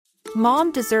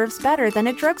Mom deserves better than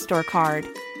a drugstore card.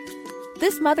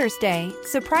 This Mother's Day,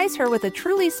 surprise her with a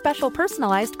truly special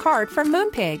personalized card from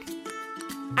Moonpig.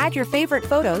 Add your favorite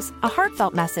photos, a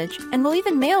heartfelt message, and we'll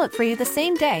even mail it for you the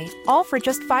same day, all for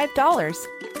just $5.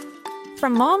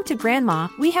 From mom to grandma,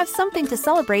 we have something to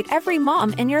celebrate every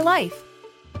mom in your life.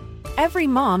 Every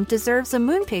mom deserves a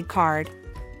Moonpig card.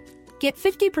 Get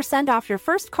 50% off your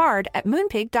first card at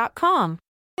moonpig.com.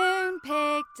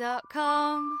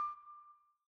 Moonpig.com.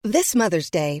 This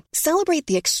Mother's Day, celebrate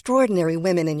the extraordinary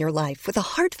women in your life with a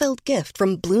heartfelt gift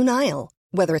from Blue Nile.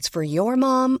 Whether it's for your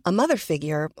mom, a mother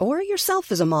figure, or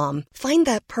yourself as a mom, find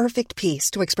that perfect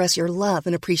piece to express your love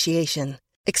and appreciation.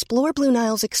 Explore Blue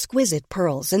Nile's exquisite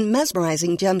pearls and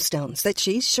mesmerizing gemstones that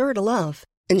she's sure to love.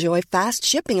 Enjoy fast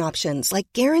shipping options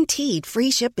like guaranteed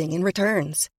free shipping and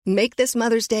returns. Make this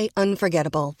Mother's Day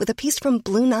unforgettable with a piece from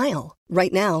Blue Nile.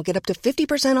 Right now, get up to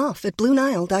 50% off at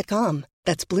BlueNile.com.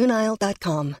 That's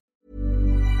BlueNile.com.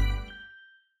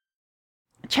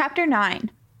 Chapter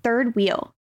 9, Third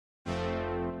Wheel.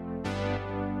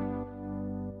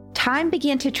 Time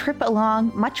began to trip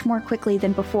along much more quickly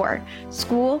than before.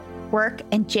 School, work,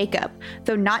 and Jacob,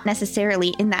 though not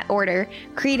necessarily in that order,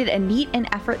 created a neat and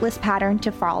effortless pattern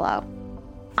to follow.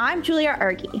 I'm Julia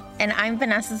Argy. And I'm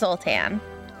Vanessa Zoltan.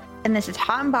 And this is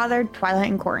Hot and Bothered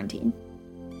Twilight in Quarantine.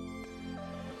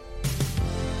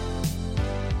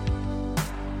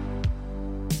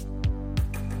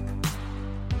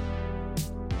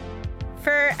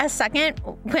 For a second,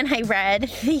 when I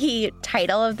read the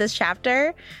title of this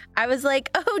chapter, I was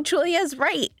like, oh, Julia's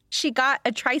right. She got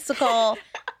a tricycle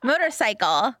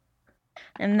motorcycle.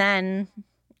 And then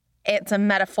it's a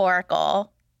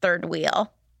metaphorical third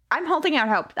wheel. I'm holding out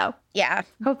hope, though. Yeah.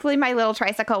 Hopefully my little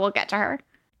tricycle will get to her.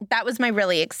 That was my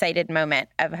really excited moment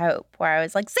of hope where I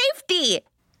was like, safety!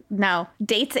 No,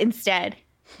 dates instead.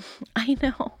 I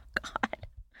know. God.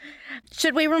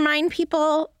 Should we remind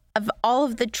people of all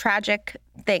of the tragic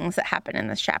things that happen in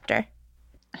this chapter?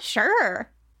 Sure.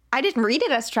 I didn't read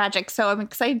it as tragic, so I'm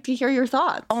excited to hear your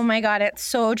thoughts. Oh my God, it's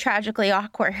so tragically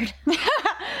awkward.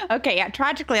 Okay, yeah,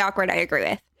 tragically awkward, I agree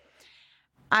with.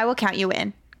 I will count you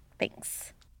in.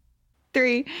 Thanks.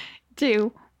 3,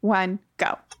 2, 1,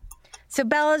 go. So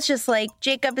Bella's just like,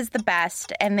 Jacob is the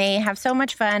best, and they have so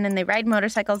much fun, and they ride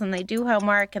motorcycles, and they do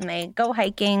homework, and they go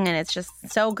hiking, and it's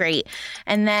just so great.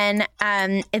 And then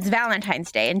it's Valentine's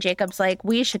Day, and Jacob's like,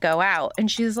 we should go out. And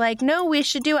she's like, no, we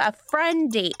should do a friend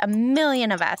date, a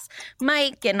million of us,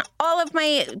 Mike and all of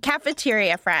my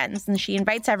cafeteria friends. And she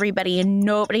invites everybody, and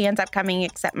nobody ends up coming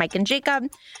except Mike and Jacob,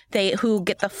 who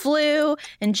get the flu,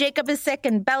 and Jacob is sick,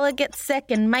 and Bella gets sick,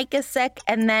 and Mike is sick,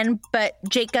 but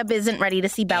Jacob isn't ready to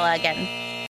see Bella again.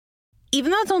 Even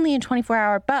though it's only a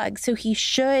 24-hour bug, so he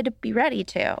should be ready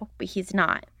to, but he's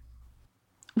not.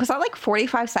 Was that like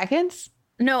 45 seconds?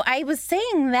 No, I was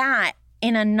saying that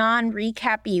in a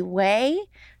non-recappy way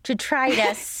to try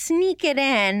to sneak it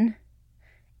in,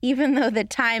 even though the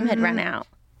time had run out.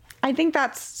 I think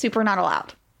that's super not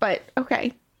allowed, but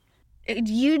okay.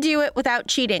 You do it without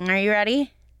cheating. Are you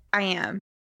ready? I am.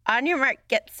 On your mark,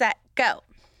 get set, go.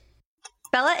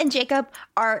 Bella and Jacob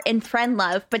are in friend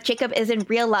love, but Jacob is in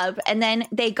real love. And then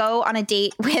they go on a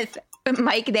date with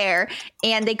Mike there,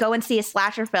 and they go and see a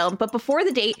slasher film. But before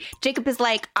the date, Jacob is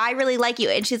like, I really like you.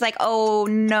 And she's like, oh,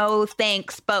 no,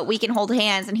 thanks, but we can hold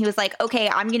hands. And he was like, okay,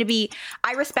 I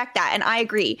respect that, and I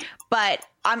agree. But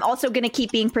I'm also going to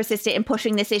keep being persistent and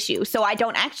pushing this issue. So I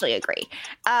don't actually agree.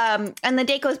 And the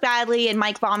date goes badly, and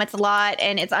Mike vomits a lot,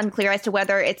 and it's unclear as to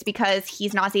whether it's because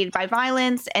he's nauseated by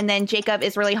violence. And then Jacob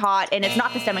is really hot, and it's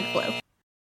not the stomach flu.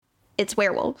 It's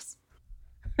werewolves.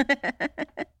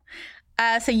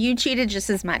 So you cheated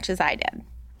just as much as I did.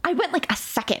 I went like a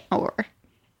second over.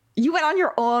 You went on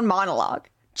your own monologue.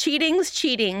 Cheating's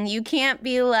cheating. You can't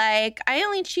be like, I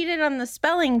only cheated on the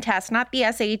spelling test, not the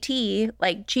SAT.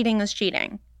 Like, cheating is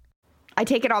cheating. I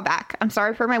take it all back. I'm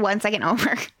sorry for my 1 second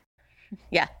over.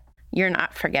 Yeah, you're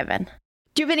not forgiven.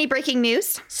 Do you have any breaking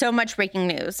news? So much breaking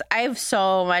news. I have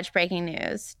so much breaking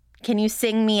news. Can you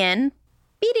sing me in?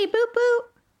 Beady boop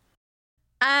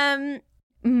boop.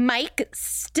 Mike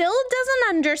still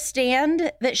doesn't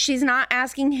understand that she's not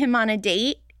asking him on a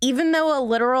date, even though a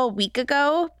literal week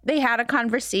ago they had a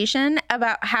conversation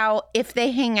about how if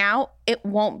they hang out, it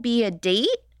won't be a date.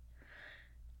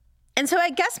 And so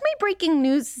I guess my breaking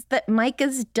news is that Mike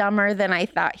is dumber than I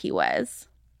thought he was.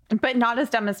 But not as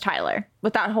dumb as Tyler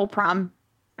with that whole prom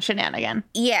shenanigan.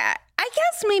 Yeah, I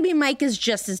guess maybe Mike is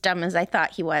just as dumb as I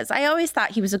thought he was. I always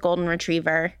thought he was a golden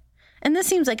retriever. And this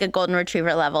seems like a golden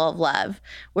retriever level of love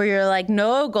where you're like,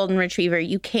 no, golden retriever,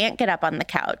 you can't get up on the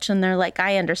couch. And they're like,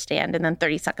 I understand. And then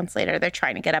 30 seconds later, they're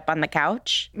trying to get up on the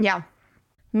couch. Yeah.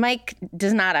 Mike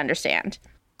does not understand.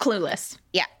 Clueless.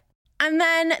 Yeah. And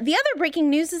then the other breaking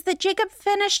news is that Jacob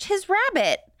finished his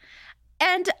rabbit.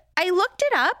 And I looked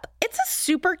it up. It's a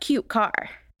super cute car.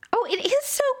 Oh, it is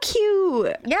so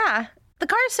cute. Yeah. The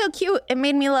car is so cute. It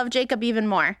made me love Jacob even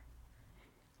more.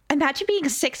 Imagine being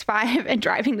 6'5" and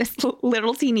driving this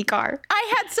little teeny car.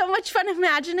 I had so much fun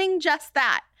imagining just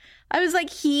that. I was like,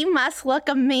 he must look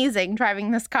amazing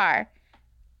driving this car.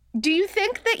 Do you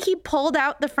think that he pulled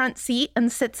out the front seat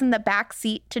and sits in the back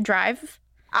seat to drive?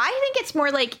 I think it's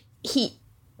more like he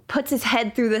puts his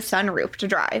head through the sunroof to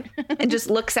drive and just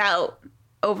looks out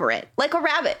over it like a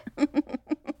rabbit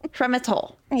from its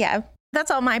hole. Yeah, that's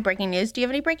all my breaking news. Do you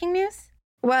have any breaking news?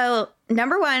 Well,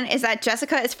 number one is that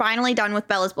Jessica is finally done with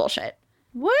Bella's bullshit.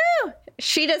 Woo!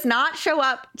 She does not show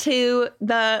up to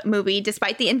the movie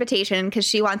despite the invitation because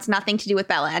she wants nothing to do with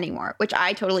Bella anymore, which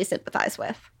I totally sympathize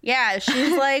with. Yeah,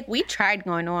 she's like, we tried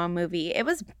going to a movie. It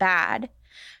was bad.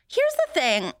 Here's the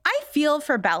thing. I feel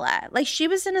for Bella. Like, she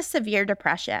was in a severe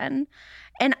depression.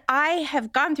 And I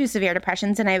have gone through severe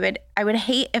depressions, and I would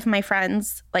hate if my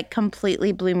friends like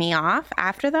completely blew me off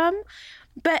after them.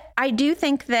 But I do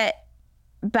think that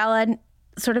Bella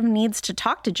sort of needs to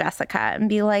talk to Jessica and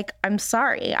be like, I'm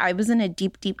sorry, I was in a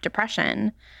deep, deep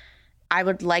depression. I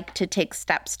would like to take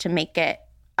steps to make it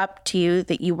up to you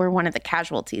that you were one of the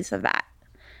casualties of that.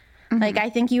 Mm-hmm. Like, I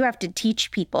think you have to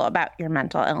teach people about your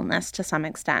mental illness to some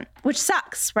extent, which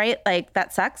sucks, right? Like,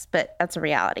 that sucks, but that's a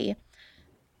reality.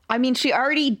 I mean, she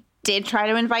already did try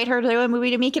to invite her to a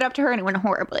movie to make it up to her, and it went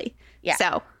horribly. Yeah.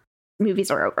 So,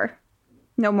 movies are over.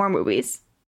 No more movies.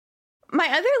 My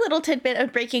other little tidbit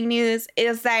of breaking news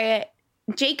is that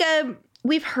Jacob,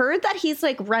 we've heard that he's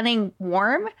like running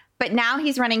warm, but now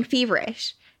he's running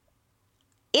feverish.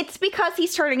 It's because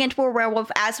he's turning into a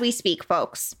werewolf as we speak,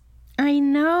 folks. I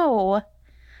know.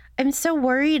 I'm so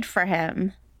worried for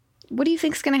him. What do you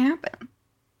think's going to happen?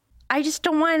 I just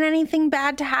don't want anything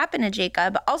bad to happen to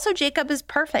Jacob. Also, Jacob is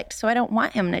perfect, so I don't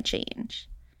want him to change.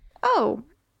 Oh,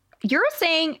 you're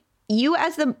saying you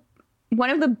as one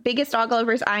of the biggest dog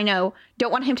lovers I know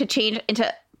don't want him to change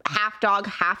into half dog,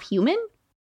 half human?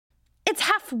 It's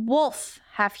half wolf,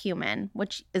 half human,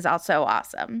 which is also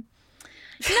awesome.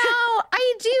 No,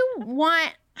 I do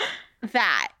want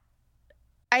that.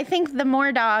 I think the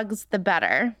more dogs, the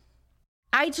better.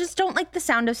 I just don't like the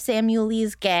sound of Samuel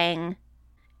Lee's gang.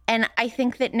 And I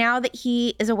think that now that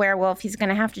he is a werewolf, he's going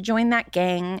to have to join that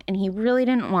gang, and he really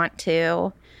didn't want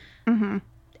to. Mm-hmm.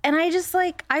 And I just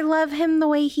I love him the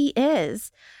way he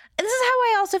is. And this is how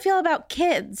I also feel about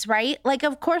kids, right? Like,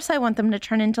 of course I want them to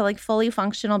turn into fully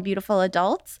functional, beautiful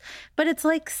adults. But it's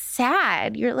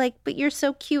sad. You're but you're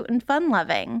so cute and fun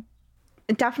loving.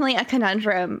 Definitely a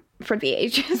conundrum for the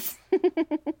ages.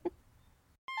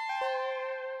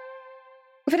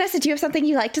 Vanessa, do you have something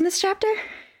you liked in this chapter?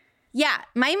 Yeah.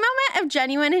 My moment of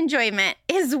genuine enjoyment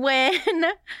is when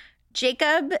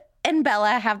Jacob and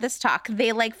Bella have this talk.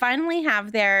 They finally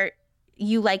have their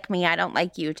 "you like me, I don't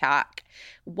like you" talk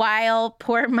while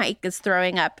poor Mike is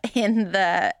throwing up in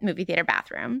the movie theater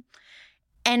bathroom.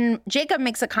 And Jacob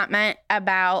makes a comment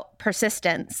about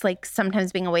persistence,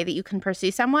 sometimes being a way that you can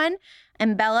pursue someone.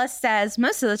 And Bella says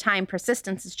most of the time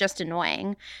persistence is just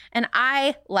annoying. And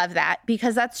I love that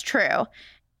because that's true.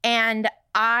 And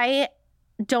I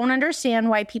don't understand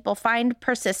why people find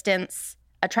persistence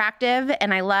attractive.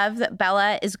 And I love that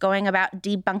Bella is going about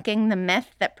debunking the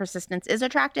myth that persistence is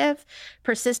attractive.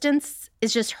 Persistence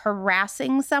is just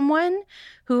harassing someone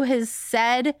who has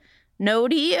said no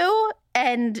to you,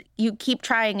 and you keep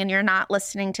trying and you're not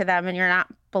listening to them and you're not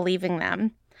believing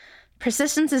them.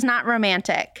 Persistence is not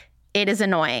romantic. It is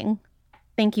annoying.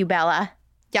 Thank you, Bella.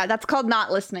 Yeah, that's called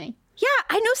not listening. Yeah,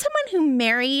 I know someone who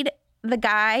married the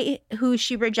guy who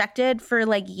she rejected for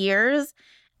years.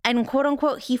 And quote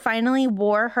unquote, he finally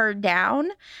wore her down.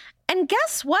 And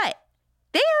guess what?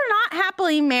 They are not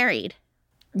happily married.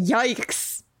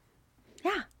 Yikes.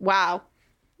 Yeah. Wow.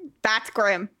 That's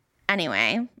grim.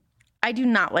 Anyway, I do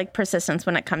not like persistence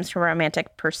when it comes to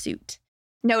romantic pursuit.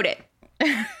 Noted.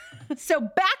 So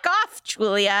back off,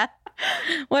 Julia.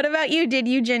 What about you? Did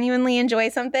you genuinely enjoy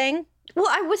something? Well,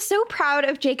 I was so proud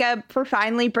of Jacob for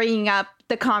finally bringing up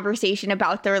the conversation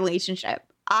about the relationship.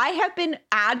 I have been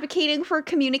advocating for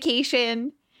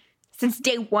communication since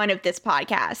day one of this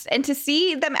podcast. And to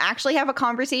see them actually have a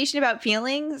conversation about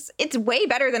feelings, it's way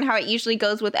better than how it usually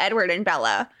goes with Edward and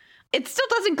Bella. It still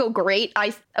doesn't go great.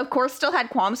 I, of course, still had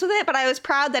qualms with it, but I was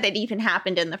proud that it even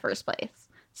happened in the first place.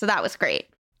 So that was great.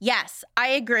 Yes, I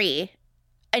agree.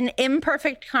 An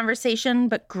imperfect conversation,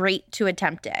 but great to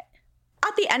attempt it.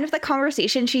 At the end of the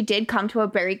conversation, she did come to a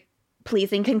very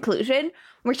pleasing conclusion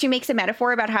where she makes a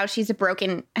metaphor about how she's a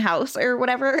broken house or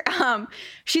whatever.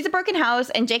 She's a broken house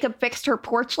and Jacob fixed her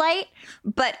porch light,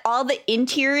 but all the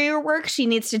interior work she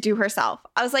needs to do herself.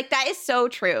 I was like, that is so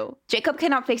true. Jacob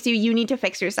cannot fix you. You need to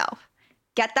fix yourself.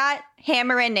 Get that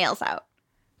hammer and nails out.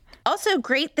 Also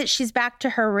great that she's back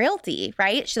to her realty,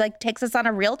 right? She like takes us on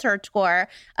a realtor tour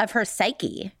of her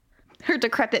psyche. Her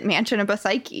decrepit mansion of a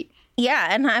psyche. Yeah,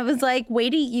 and I was like, way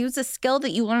to use a skill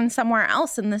that you learned somewhere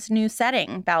else in this new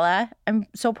setting, Bella. I'm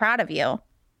so proud of you.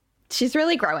 She's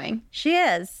really growing. She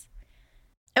is.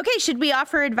 Okay, should we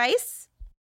offer advice?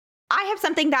 I have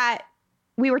something that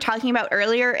we were talking about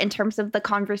earlier in terms of the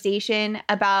conversation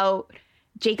about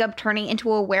Jacob turning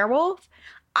into a werewolf.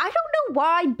 I don't know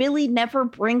why Billy never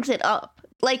brings it up.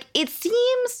 Like, it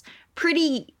seems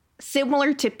pretty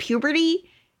similar to puberty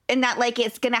in that, like,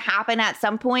 it's going to happen at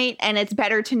some point and it's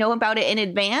better to know about it in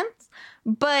advance.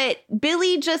 But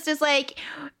Billy just is like,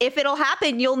 if it'll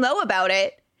happen, you'll know about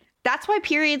it. That's why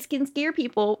periods can scare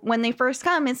people when they first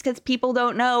come, is because people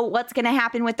don't know what's going to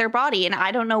happen with their body. And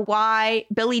I don't know why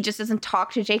Billy just doesn't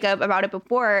talk to Jacob about it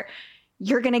before.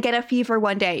 You're going to get a fever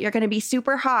one day. You're going to be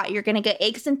super hot. You're going to get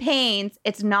aches and pains.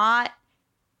 It's not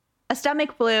a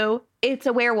stomach flu. It's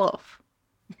a werewolf.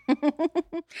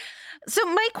 So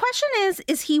my question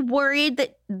is he worried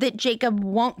that Jacob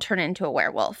won't turn into a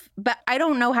werewolf? But I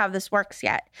don't know how this works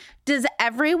yet. Does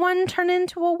everyone turn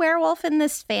into a werewolf in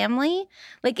this family?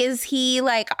 Like, is he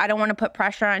like, I don't want to put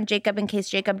pressure on Jacob in case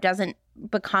Jacob doesn't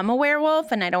become a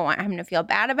werewolf and I don't want him to feel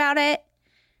bad about it?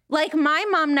 Like, my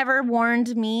mom never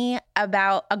warned me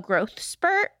about a growth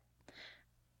spurt.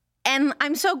 And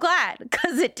I'm so glad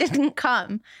because it didn't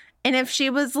come. And if she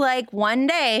was like, one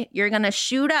day you're going to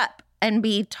shoot up and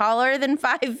be taller than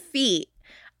 5 feet,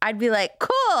 I'd be like,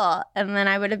 cool. And then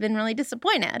I would have been really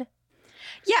disappointed.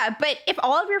 Yeah, but if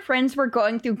all of your friends were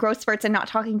going through growth spurts and not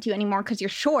talking to you anymore because you're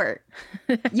short,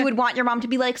 you would want your mom to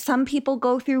be like, some people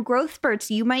go through growth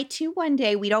spurts. You might too one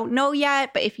day. We don't know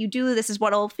yet. But if you do, this is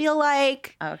what it'll feel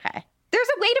like. Okay. There's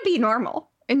a way to be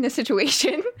normal in this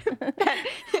situation that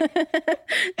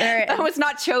was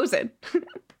not chosen.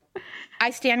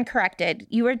 I stand corrected.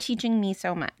 You are teaching me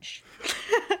so much.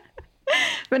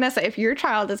 Vanessa, if your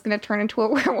child is going to turn into a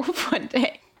werewolf one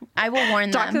day, I will warn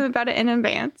them. Talk to them about it in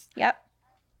advance. Yep.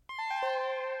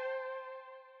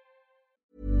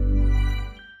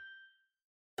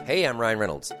 Hey, I'm Ryan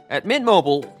Reynolds. At Mint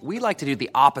Mobile, we like to do the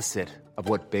opposite of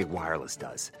what Big Wireless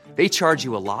does. They charge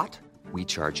you a lot. We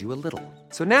charge you a little.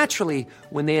 So naturally,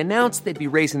 when they announced they'd be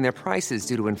raising their prices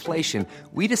due to inflation,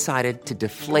 we decided to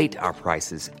deflate our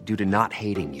prices due to not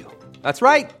hating you. That's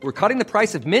right. We're cutting the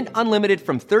price of Mint Unlimited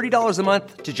from $30 a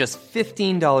month to just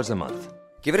 $15 a month.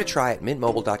 Give it a try at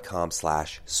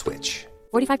mintmobile.com/switch.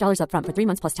 $45 up front for 3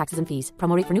 months plus taxes and fees.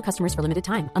 Promo rate for new customers for limited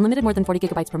time. Unlimited more than 40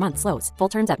 gigabytes per month. Slows full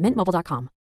terms at mintmobile.com.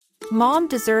 Mom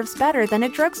deserves better than a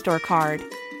drugstore card.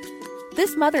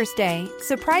 This Mother's Day,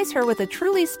 surprise her with a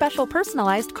truly special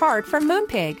personalized card from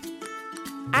Moonpig.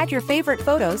 Add your favorite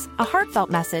photos, a heartfelt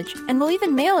message, and we'll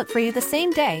even mail it for you the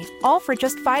same day, all for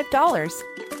just $5.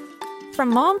 From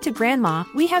mom to grandma,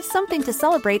 we have something to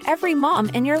celebrate every mom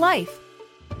in your life.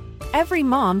 Every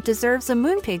mom deserves a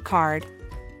Moonpig card.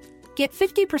 Get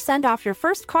 50% off your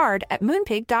first card at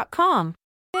moonpig.com.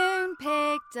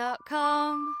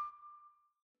 Moonpig.com.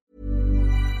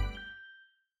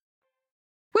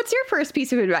 What's your first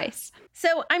piece of advice?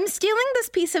 So I'm stealing this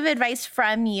piece of advice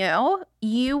from you.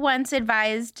 You once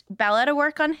advised Bella to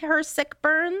work on her sick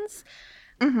burns.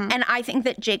 Mm-hmm. And I think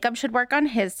that Jacob should work on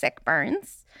his sick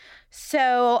burns.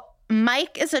 So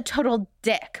Mike is a total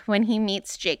dick when he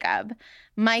meets Jacob.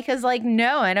 Mike is like,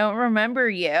 no, I don't remember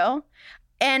you.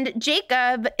 And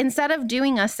Jacob, instead of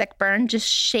doing a sick burn, just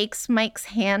shakes Mike's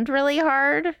hand really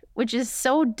hard, which is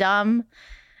so dumb.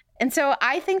 And so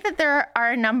I think that there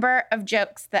are a number of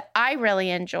jokes that I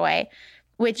really enjoy,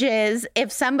 which is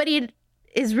if somebody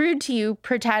is rude to you,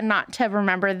 pretend not to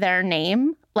remember their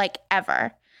name, like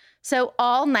ever. So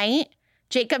all night,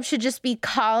 Jacob should just be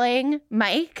calling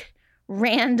Mike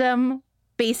random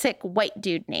basic white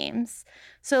dude names.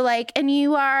 So like, and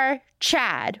you are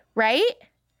Chad, right?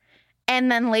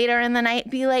 And then later in the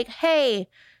night be like, hey,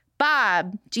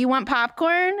 Bob, do you want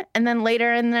popcorn? And then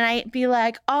later in the night be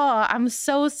like, oh, I'm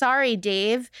so sorry,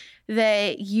 Dave,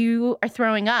 that you are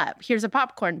throwing up. Here's a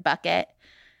popcorn bucket.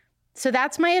 So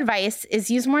that's my advice,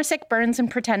 is use more sick burns and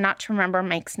pretend not to remember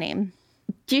Mike's name.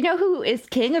 Do you know who is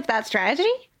king of that strategy?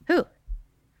 Who?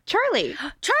 Charlie.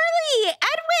 Charlie!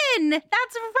 Edwin!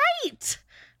 That's right!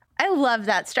 I love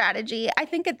that strategy. I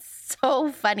think it's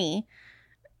so funny.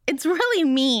 It's really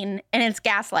mean and it's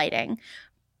gaslighting,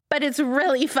 but it's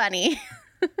really funny.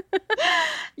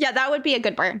 Yeah, that would be a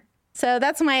good burn. So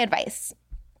that's my advice.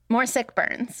 More sick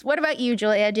burns. What about you,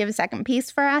 Julia? Do you have a second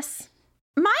piece for us?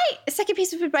 My second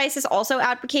piece of advice is also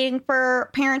advocating for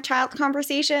parent-child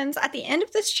conversations. At the end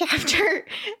of this chapter,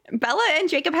 Bella and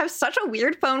Jacob have such a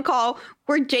weird phone call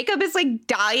where Jacob is like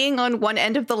dying on one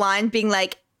end of the line, being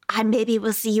like, I maybe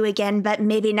will see you again, but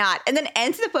maybe not. And then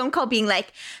ends the phone call being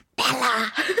like,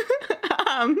 Bella.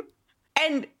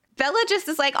 And Bella just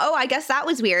is like, oh, I guess that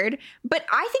was weird. But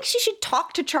I think she should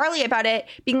talk to Charlie about it,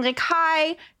 being like,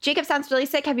 hi, Jacob sounds really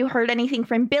sick. Have you heard anything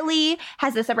from Billy?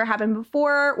 Has this ever happened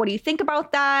before? What do you think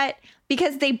about that?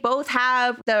 Because they both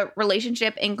have the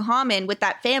relationship in common with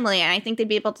that family. And I think they'd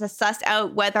be able to suss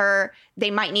out whether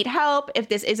they might need help, if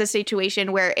this is a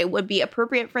situation where it would be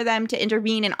appropriate for them to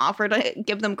intervene and offer to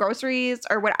give them groceries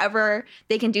or whatever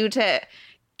they can do to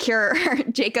cure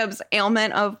Jacob's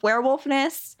ailment of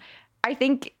werewolfness. I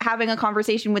think having a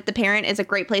conversation with the parent is a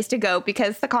great place to go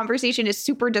because the conversation is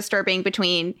super disturbing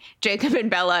between Jacob and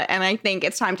Bella, and I think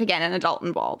it's time to get an adult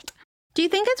involved. Do you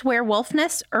think it's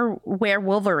werewolfness or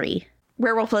werewolvery?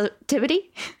 Werewolfitivity?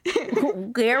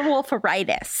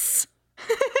 Werewolferitis.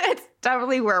 It's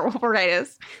definitely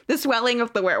werewolferitis. The swelling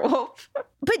of the werewolf.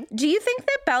 But do you think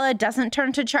that Bella doesn't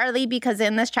turn to Charlie because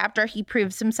in this chapter he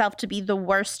proves himself to be the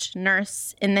worst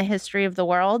nurse in the history of the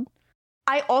world?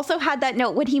 I also had that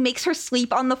note when he makes her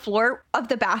sleep on the floor of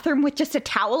the bathroom with just a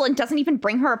towel and doesn't even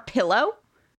bring her a pillow.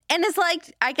 And is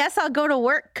like, I guess I'll go to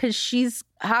work because she's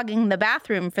hogging the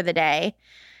bathroom for the day.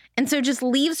 And so just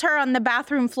leaves her on the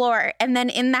bathroom floor and then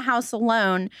in the house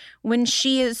alone when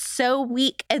she is so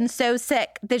weak and so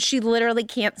sick that she literally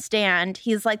can't stand.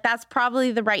 He's like, that's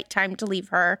probably the right time to leave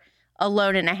her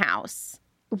alone in a house.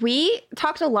 We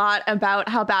talked a lot about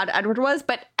how bad Edward was,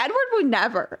 but Edward would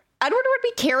never. Edward would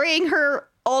be carrying her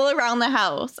all around the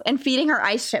house and feeding her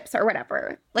ice chips or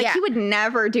whatever. Like, He would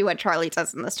never do what Charlie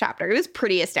does in this chapter. It was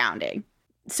pretty astounding.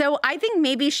 So I think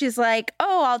maybe she's like,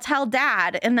 oh, I'll tell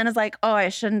Dad. And then is like, oh, I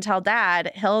shouldn't tell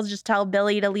Dad. He'll just tell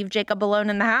Billy to leave Jacob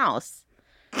alone in the house.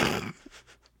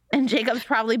 And Jacob's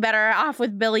probably better off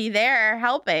with Billy there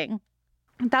helping.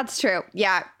 That's true.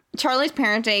 Yeah. Charlie's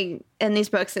parenting in these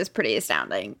books is pretty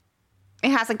astounding. It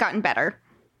hasn't gotten better.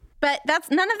 But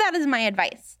none of that is my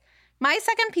advice. My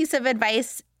second piece of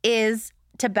advice is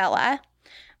to Bella.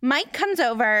 Mike comes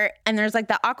over and there's like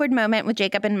the awkward moment with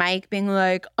Jacob and Mike being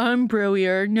like, I'm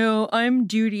brillier. No, I'm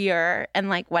dudier. And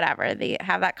like, whatever. They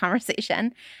have that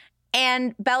conversation.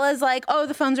 And Bella's like, oh,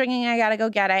 the phone's ringing. I got to go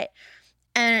get it.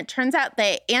 And it turns out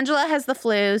that Angela has the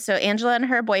flu. So Angela and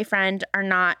her boyfriend are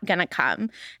not going to come.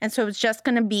 And so it's just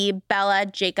going to be Bella,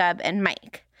 Jacob, and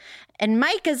Mike. And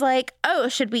Mike is like, oh,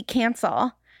 should we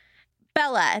cancel?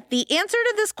 Bella, the answer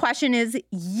to this question is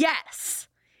yes.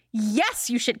 Yes,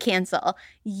 you should cancel.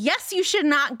 Yes, you should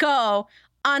not go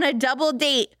on a double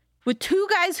date with two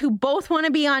guys who both want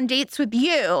to be on dates with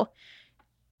you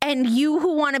and you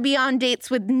who want to be on dates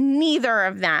with neither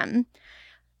of them.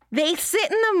 They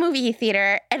sit in the movie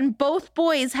theater and both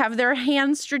boys have their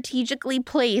hands strategically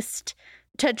placed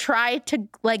to try to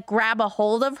like grab a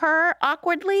hold of her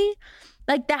awkwardly.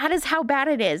 Like, that is how bad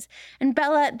it is. And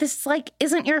Bella, this like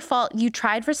isn't your fault. You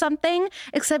tried for something,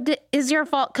 except it is your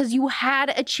fault because you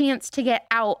had a chance to get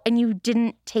out and you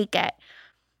didn't take it.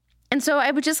 And so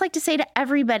I would just like to say to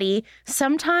everybody,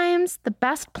 sometimes the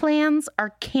best plans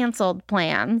are canceled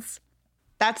plans.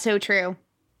 That's so true.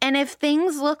 And if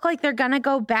things look like they're going to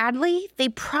go badly, they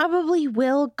probably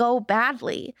will go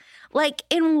badly. Like,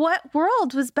 in what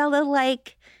world was Bella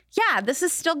like, yeah, this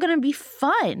is still going to be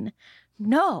fun?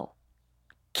 No.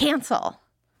 Cancel.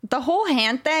 The whole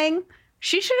hand thing,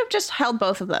 she should have just held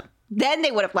both of them. Then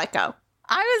they would have let go.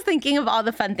 I was thinking of all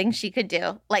the fun things she could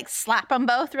do, like slap them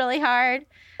both really hard.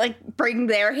 Like bring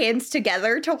their hands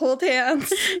together to hold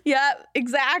hands. Yep,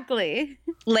 exactly.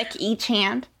 Lick each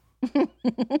hand.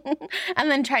 And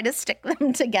then try to stick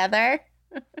them together.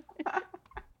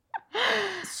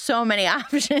 So many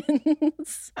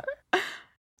options.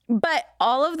 But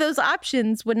all of those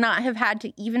options would not have had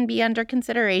to even be under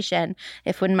consideration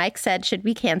if when Mike said, should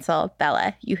we cancel,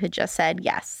 Bella, you had just said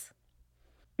yes.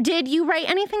 Did you write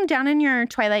anything down in your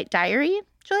Twilight diary,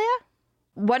 Julia?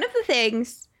 One of the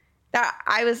things that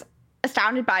I was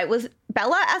astounded by was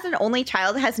Bella, as an only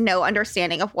child, has no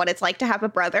understanding of what it's like to have a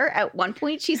brother. At one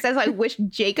point, she says, I wish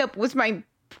Jacob was my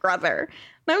brother.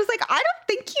 And I was like, I don't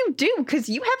think you do because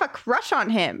you have a crush on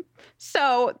him.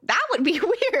 So that would be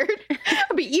weird. It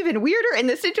would be even weirder in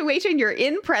the situation you're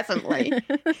in presently. Do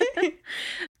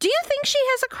you think she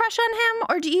has a crush on him?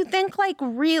 Or do you think like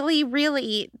really,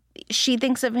 really she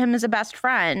thinks of him as a best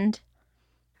friend?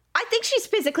 I think she's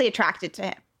physically attracted to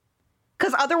him.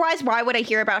 Because otherwise, why would I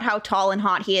hear about how tall and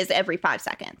hot he is every 5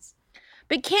 seconds?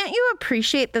 But can't you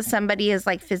appreciate that somebody is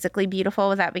like physically beautiful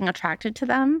without being attracted to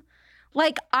them?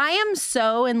 Like, I am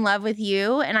so in love with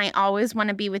you and I always want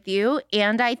to be with you.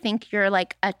 And I think you're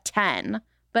like a 10,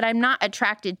 but I'm not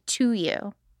attracted to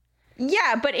you.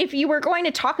 Yeah, but if you were going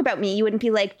to talk about me, you wouldn't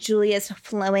be like, Julia's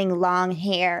flowing long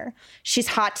hair. She's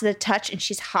hot to the touch and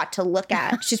she's hot to look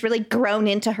at. She's really grown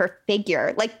into her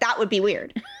figure. Like, that would be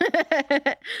weird.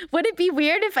 Would it be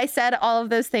weird if I said all of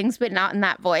those things, but not in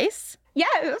that voice?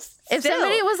 Yes. If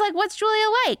somebody was like, what's Julia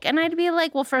like? And I'd be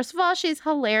like, well, first of all, she's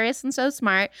hilarious and so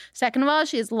smart. Second of all,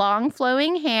 she has long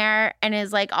flowing hair and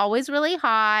is like always really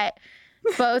hot,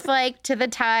 both like to the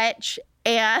touch.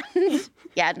 And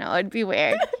yeah, no, it'd be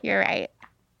weird. You're right.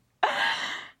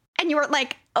 And you weren't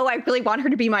like, oh, I really want her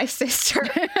to be my sister.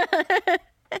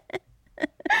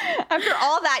 After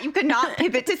all that, you could not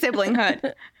pivot to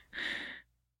siblinghood.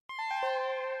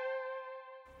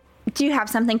 Do you have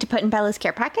something to put in Bella's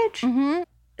care package? Mm-hmm.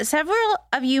 Several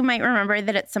of you might remember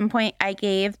that at some point I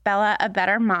gave Bella a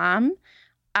better mom.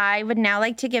 I would now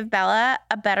like to give Bella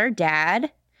a better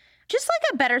dad. Just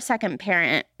like a better second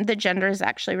parent. The genders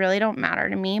actually really don't matter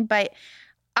to me, but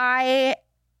I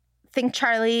think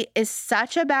Charlie is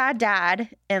such a bad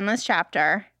dad in this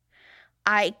chapter.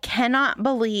 I cannot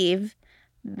believe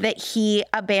that he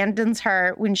abandons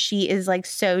her when she is like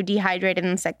so dehydrated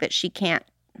and sick that she can't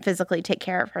physically take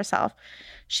care of herself.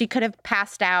 She could have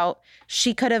passed out.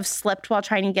 She could have slipped while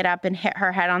trying to get up and hit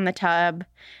her head on the tub.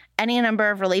 Any number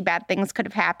of really bad things could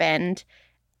have happened.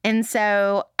 And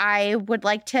so I would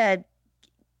like to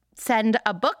send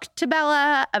a book to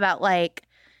Bella about like,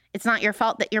 it's not your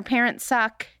fault that your parents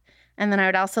suck. And then I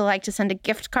would also like to send a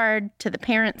gift card to the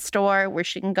parent store where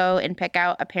she can go and pick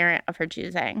out a parent of her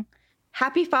choosing.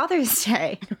 Happy Father's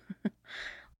Day.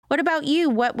 What about you?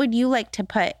 What would you like to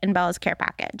put in Bella's care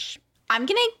package? I'm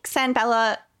going to send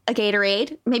Bella a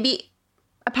Gatorade, maybe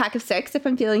a pack of 6 if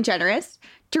I'm feeling generous,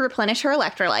 to replenish her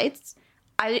electrolytes.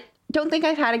 I don't think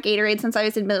I've had a Gatorade since I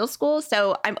was in middle school,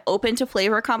 so I'm open to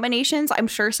flavor combinations. I'm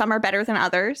sure some are better than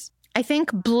others. I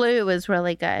think blue is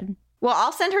really good. Well,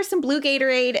 I'll send her some blue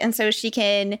Gatorade, and so she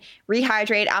can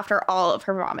rehydrate after all of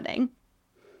her vomiting.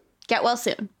 Get well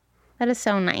soon. That is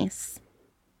so nice.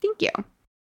 Thank you.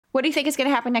 What do you think is going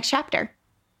to happen next chapter?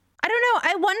 I don't know.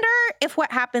 I wonder if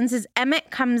what happens is Emmett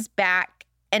comes back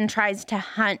and tries to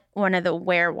hunt one of the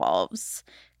werewolves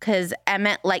because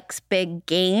Emmett likes big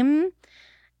game.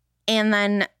 And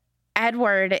then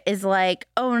Edward is like,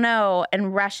 oh no,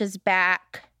 and rushes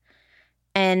back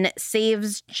and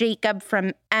saves Jacob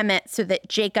from Emmett so that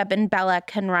Jacob and Bella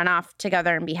can run off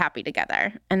together and be happy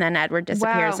together. And then Edward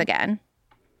disappears again.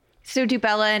 So do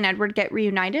Bella and Edward get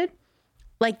reunited?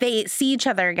 Like they see each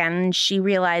other again and she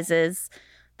realizes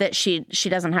that she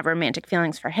doesn't have romantic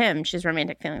feelings for him. She has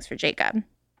romantic feelings for Jacob.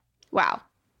 Wow.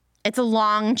 It's a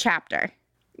long chapter.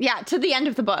 Yeah, to the end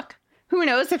of the book. Who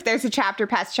knows if there's a chapter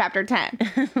past chapter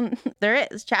 10? There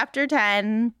is. Chapter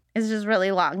 10 is just really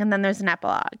long and then there's an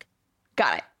epilogue.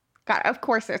 Got it. Of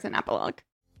course there's an epilogue.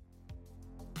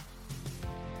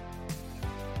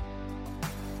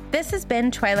 This has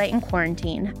been Twilight in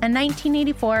Quarantine, a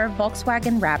 1984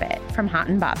 Volkswagen Rabbit from Hot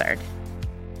and Bothered.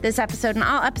 This episode and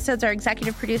all episodes are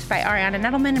executive produced by Ariana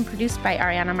Nettleman and produced by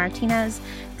Ariana Martinez.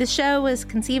 This show was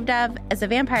conceived of as a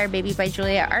vampire baby by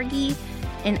Julia Argy.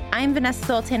 And I'm Vanessa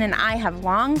Sultan, and I have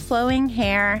long flowing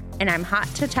hair, and I'm hot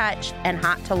to touch and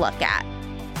hot to look at.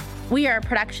 We are a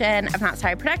production of Not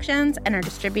Sorry Productions and are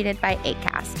distributed by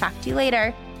Acast. Talk to you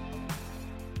later.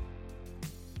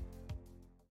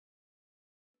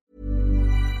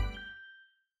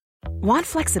 Want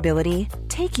flexibility?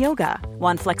 Take yoga.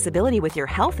 Want flexibility with your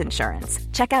health insurance?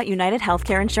 Check out United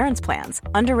Healthcare Insurance Plans.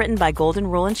 Underwritten by Golden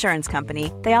Rule Insurance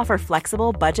Company, they offer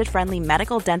flexible, budget-friendly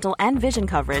medical, dental, and vision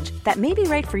coverage that may be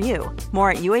right for you. More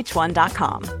at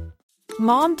UH1.com.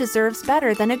 Mom deserves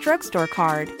better than a drugstore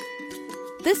card.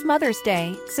 This Mother's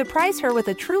Day, surprise her with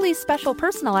a truly special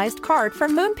personalized card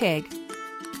from Moonpig.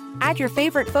 Add your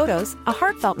favorite photos, a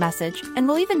heartfelt message, and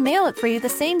we'll even mail it for you the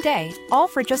same day, all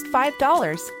for just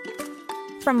 $5.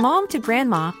 From mom to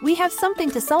grandma, we have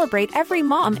something to celebrate every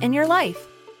mom in your life.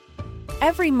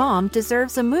 Every mom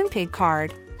deserves a Moonpig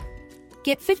card.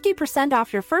 Get 50%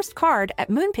 off your first card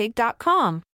at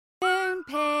Moonpig.com.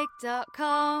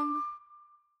 Moonpig.com